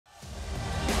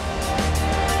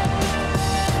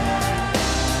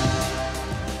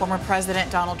Former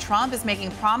President Donald Trump is making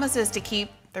promises to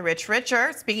keep the rich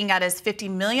richer. Speaking at his $50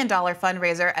 million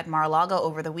fundraiser at Mar-a-Lago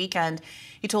over the weekend,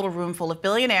 he told a room full of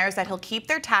billionaires that he'll keep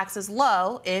their taxes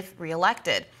low if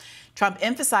reelected. Trump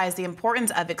emphasized the importance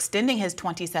of extending his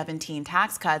 2017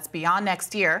 tax cuts beyond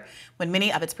next year, when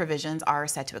many of its provisions are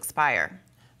set to expire.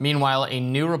 Meanwhile, a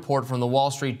new report from the Wall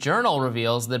Street Journal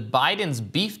reveals that Biden's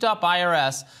beefed-up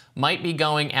IRS might be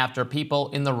going after people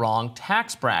in the wrong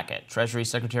tax bracket. Treasury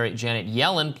Secretary Janet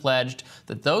Yellen pledged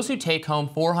that those who take home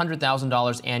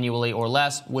 $400,000 annually or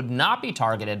less would not be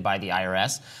targeted by the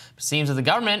IRS. It seems that the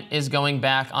government is going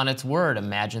back on its word.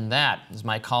 Imagine that. As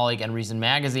my colleague and Reason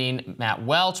Magazine, Matt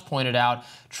Welch, pointed out,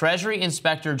 Treasury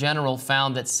Inspector General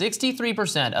found that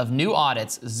 63% of new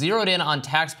audits zeroed in on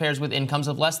taxpayers with incomes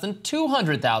of less than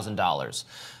 $200,000.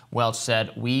 Welch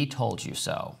said, "We told you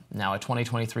so." Now, a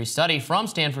 2023 study from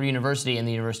Stanford University and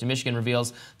the University of Michigan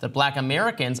reveals that black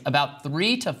Americans about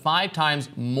 3 to 5 times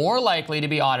more likely to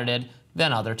be audited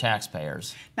than other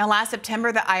taxpayers. Now, last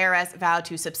September, the IRS vowed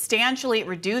to substantially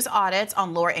reduce audits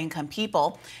on lower income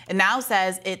people. It now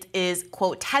says it is,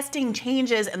 quote, testing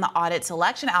changes in the audit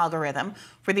selection algorithm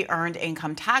for the earned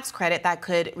income tax credit that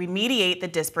could remediate the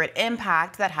disparate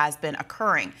impact that has been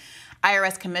occurring.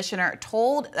 IRS Commissioner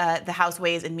told the House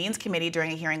Ways and Means Committee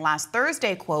during a hearing last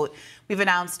Thursday, quote, "We've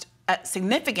announced a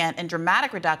significant and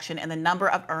dramatic reduction in the number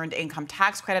of earned income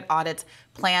tax credit audits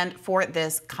planned for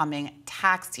this coming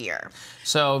tax year."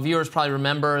 So viewers probably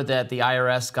remember that the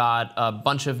IRS got a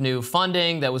bunch of new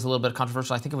funding that was a little bit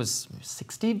controversial. I think it was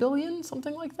 $60 billion,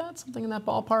 something like that, something in that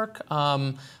ballpark.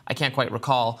 I can't quite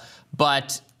recall.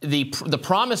 But the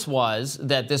promise was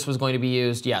that this was going to be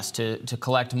used, yes, to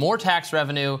collect more tax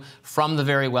revenue from the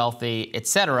very wealthy, et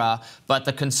cetera. But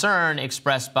the concern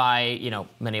expressed by,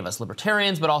 many of us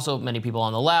libertarians, but also many people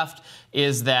on the left,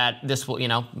 is that this will,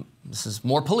 this is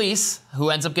more police. Who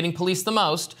ends up getting policed the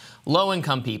most?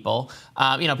 Low-income people.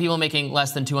 People making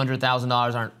less than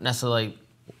 $200,000 aren't necessarily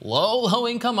low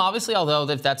income, obviously, although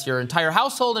if that's your entire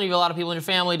household and you have a lot of people in your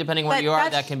family, depending where you are,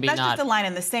 that can be that's just a line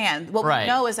in the sand. What we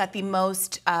know is that the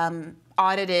most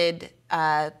audited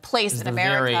place in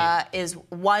America is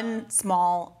one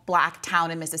small black town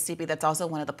in Mississippi that's also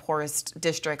one of the poorest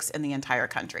districts in the entire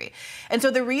country. And so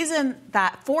the reason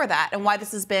for that and why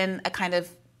this has been a kind of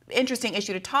interesting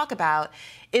issue to talk about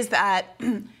is that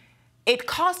it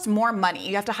costs more money.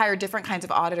 You have to hire different kinds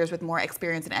of auditors with more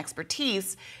experience and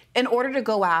expertise in order to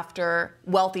go after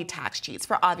wealthy tax cheats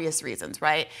for obvious reasons,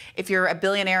 right? If you're a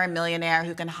billionaire and millionaire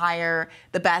who can hire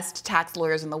the best tax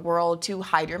lawyers in the world to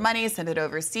hide your money, send it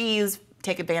overseas,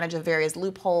 take advantage of various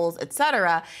loopholes, et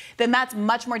cetera, then that's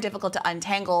much more difficult to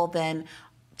untangle than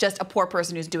just a poor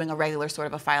person who's doing a regular sort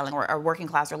of a filing, or a working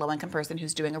class or low-income person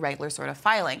who's doing a regular sort of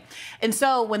filing. And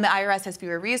so when the IRS has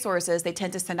fewer resources, they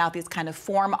tend to send out these kind of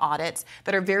form audits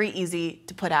that are very easy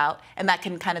to put out and that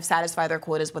can kind of satisfy their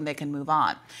quotas when they can move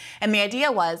on. And the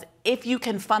idea was, if you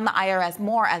can fund the IRS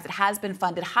more, as it has been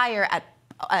funded higher at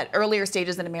earlier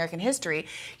stages in American history,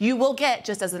 you will get,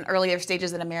 just as in earlier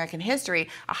stages in American history,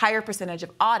 a higher percentage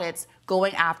of audits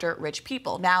going after rich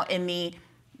people. Now, in the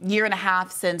year and a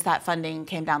half since that funding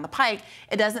came down the pike,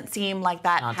 it doesn't seem like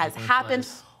that has happened.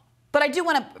 But I do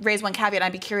want to raise one caveat.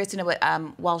 I'd be curious to know what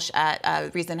Welsh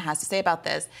at Reason has to say about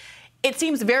this. It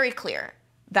seems very clear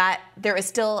that there is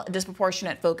still a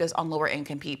disproportionate focus on lower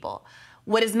income people.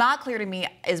 What is not clear to me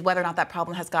is whether or not that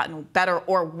problem has gotten better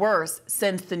or worse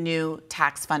since the new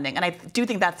tax funding. And I do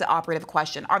think that's the operative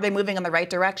question. Are they moving in the right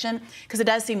direction? Because it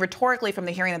does seem rhetorically from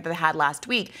the hearing that they had last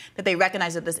week that they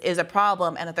recognize that this is a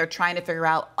problem and that they're trying to figure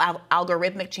out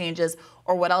algorithmic changes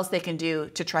or what else they can do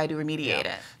to try to remediate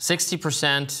it.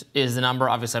 60% is the number.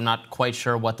 Obviously, I'm not quite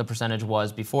sure what the percentage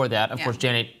was before that. Of course,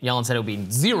 Janet Yellen said it would be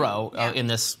zero in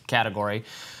this category.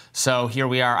 So here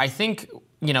we are. I think,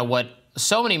 what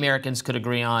so many Americans could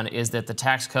agree on is that the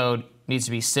tax code needs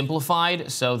to be simplified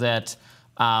so that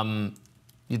the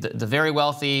very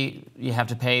wealthy, you have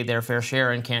to pay their fair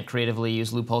share and can't creatively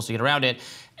use loopholes to get around it,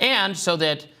 and so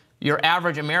that your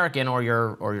average American or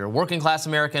your working class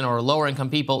American or lower income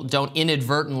people don't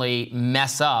inadvertently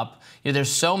mess up.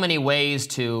 There's so many ways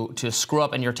to screw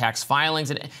up in your tax filings,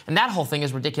 and that whole thing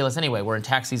is ridiculous anyway. We're in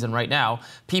tax season right now.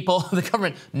 The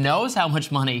government knows how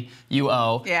much money you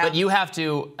owe, but you have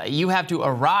to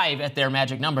arrive at their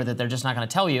magic number that they're just not going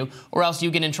to tell you, or else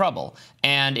you get in trouble.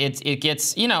 And it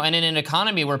gets, and in an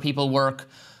economy where people work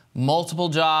multiple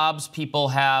jobs, people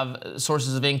have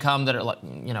sources of income that are like,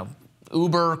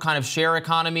 Uber kind of share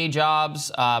economy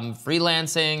jobs,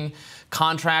 freelancing,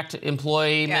 contract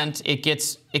employment. Yeah.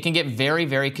 It can get very,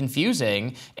 very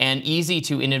confusing and easy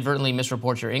to inadvertently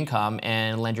misreport your income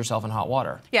and land yourself in hot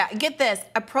water. Yeah, get this.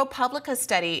 A ProPublica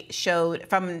study showed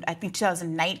from, I think,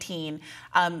 2019,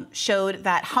 showed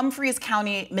that Humphreys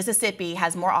County, Mississippi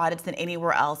has more audits than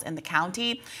anywhere else in the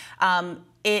county.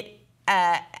 It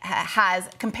has,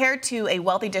 compared to a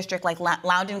wealthy district like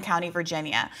Loudoun County,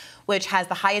 Virginia, which has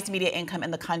the highest media income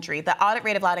in the country, the audit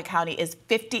rate of Loudoun County is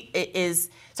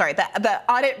the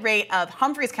audit rate of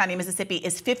Humphreys County, Mississippi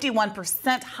is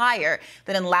 51% higher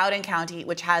than in Loudoun County,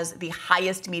 which has the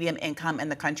highest median income in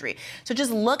the country. So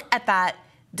just look at that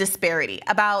disparity.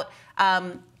 About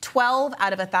 12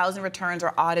 out of 1,000 returns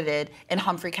are audited in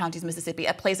Humphrey County, Mississippi,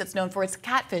 a place that's known for its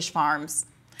catfish farms,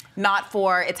 not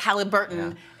for its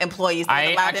Halliburton employees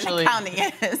that Loudoun County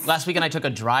is. Last weekend I took a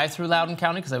drive through Loudoun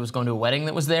County because I was going to a wedding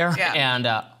that was there, and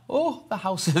oh, the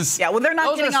houses. Yeah, well, they're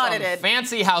not getting audited. Some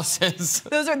fancy houses.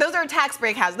 Those are tax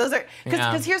break houses. Those are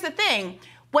because here's the thing.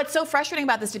 What's so frustrating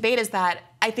about this debate is that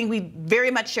I think we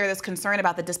very much share this concern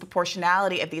about the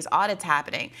disproportionality of these audits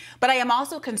happening. But I am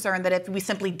also concerned that if we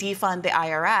simply defund the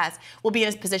IRS, we'll be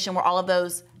in a position where all of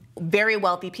those very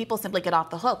wealthy people simply get off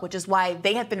the hook, which is why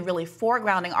they have been really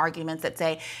foregrounding arguments that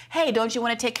say, hey, don't you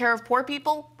want to take care of poor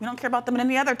people? We don't care about them at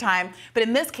any other time. But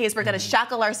in this case, we're going to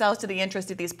shackle ourselves to the interest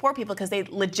of these poor people because they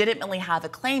legitimately have a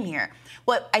claim here.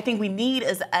 What I think we need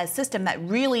is a system that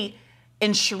really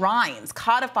enshrines,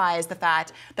 codifies the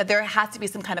fact that there has to be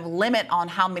some kind of limit on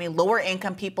how many lower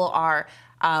income people are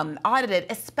audited,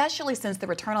 especially since the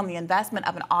return on the investment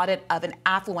of an audit of an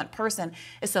affluent person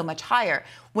is so much higher.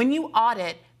 When you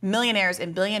audit millionaires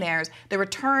and billionaires, the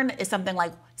return is something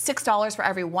like $6 for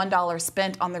every $1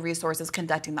 spent on the resources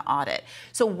conducting the audit.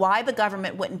 So why the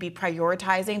government wouldn't be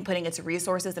prioritizing putting its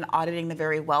resources and auditing the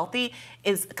very wealthy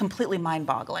is completely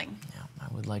mind-boggling. Yeah.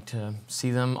 I would like to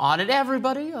see them audit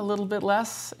everybody a little bit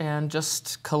less and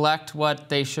just collect what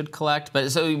they should collect.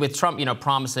 But so with Trump,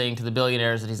 promising to the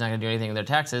billionaires that he's not going to do anything with their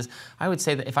taxes, I would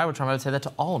say that if I were Trump, I would say that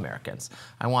to all Americans.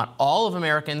 I want all of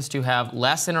Americans to have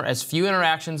as few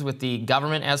interactions with the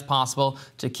government as possible,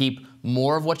 to keep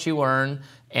more of what you earn,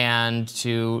 and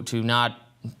to not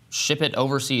ship it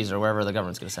overseas or wherever the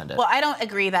government's going to send it. Well, I don't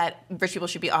agree that rich people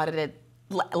should be audited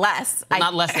less. Well,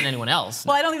 not less than anyone else.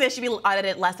 Well, I don't think they should be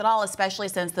audited less at all, especially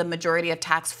since the majority of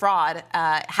tax fraud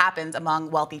happens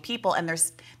among wealthy people, and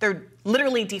they're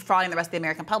literally defrauding the rest of the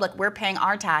American public. We're paying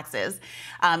our taxes,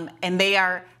 and they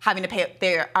are having to pay.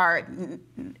 They are,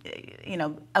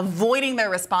 avoiding their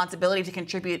responsibility to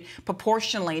contribute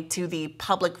proportionally to the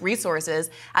public resources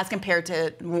as compared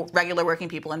to regular working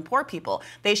people and poor people.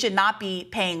 They should not be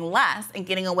paying less and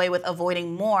getting away with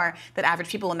avoiding more than average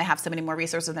people when they have so many more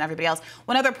resources than everybody else.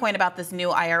 One other point about this new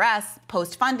IRS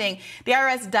post-funding, the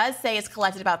IRS does say it's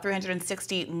collected about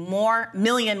 $360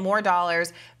 million more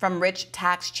from rich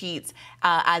tax cheats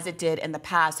as it did in the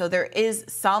past. So there is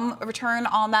some return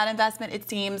on that investment, it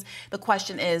seems. The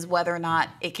question is whether or not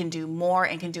it can do more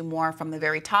and can do more from the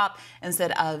very top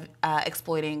instead of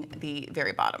exploiting the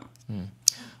very bottom.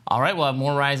 All right, we'll have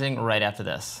more Rising right after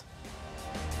this.